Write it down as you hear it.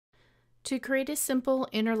To create a simple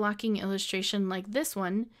interlocking illustration like this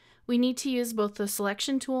one, we need to use both the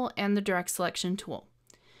selection tool and the direct selection tool.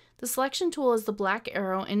 The selection tool is the black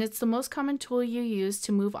arrow, and it's the most common tool you use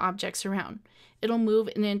to move objects around. It'll move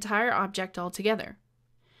an entire object altogether.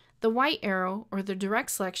 The white arrow, or the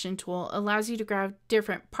direct selection tool, allows you to grab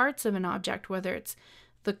different parts of an object, whether it's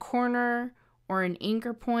the corner or an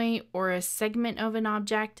anchor point or a segment of an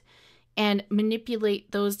object, and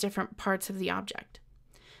manipulate those different parts of the object.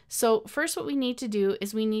 So first what we need to do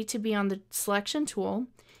is we need to be on the selection tool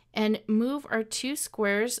and move our two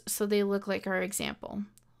squares so they look like our example.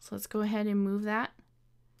 So let's go ahead and move that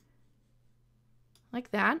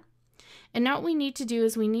like that. And now what we need to do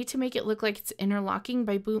is we need to make it look like it's interlocking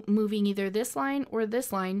by moving either this line or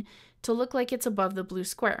this line to look like it's above the blue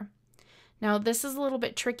square. Now this is a little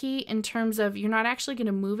bit tricky in terms of you're not actually going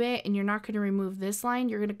to move it and you're not going to remove this line,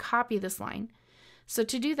 you're going to copy this line. So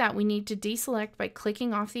to do that, we need to deselect by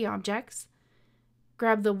clicking off the objects,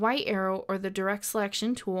 grab the white arrow or the direct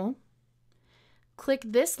selection tool, click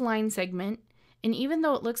this line segment, and even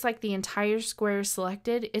though it looks like the entire square is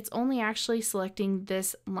selected, it's only actually selecting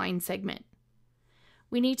this line segment.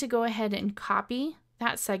 We need to go ahead and copy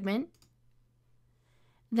that segment,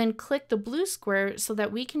 then click the blue square so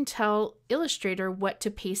that we can tell Illustrator what to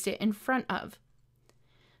paste it in front of.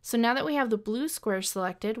 So now that we have the blue square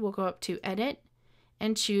selected, we'll go up to Edit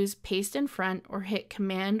and choose Paste in Front, or hit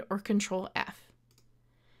Command or Control F.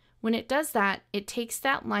 When it does that, it takes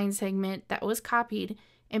that line segment that was copied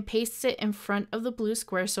and pastes it in front of the blue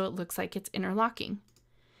square so it looks like it's interlocking.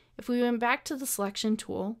 If we went back to the selection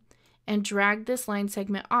tool and drag this line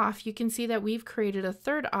segment off, you can see that we've created a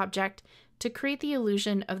third object to create the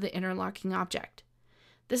illusion of the interlocking object.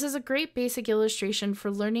 This is a great basic illustration for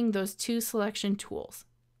learning those two selection tools.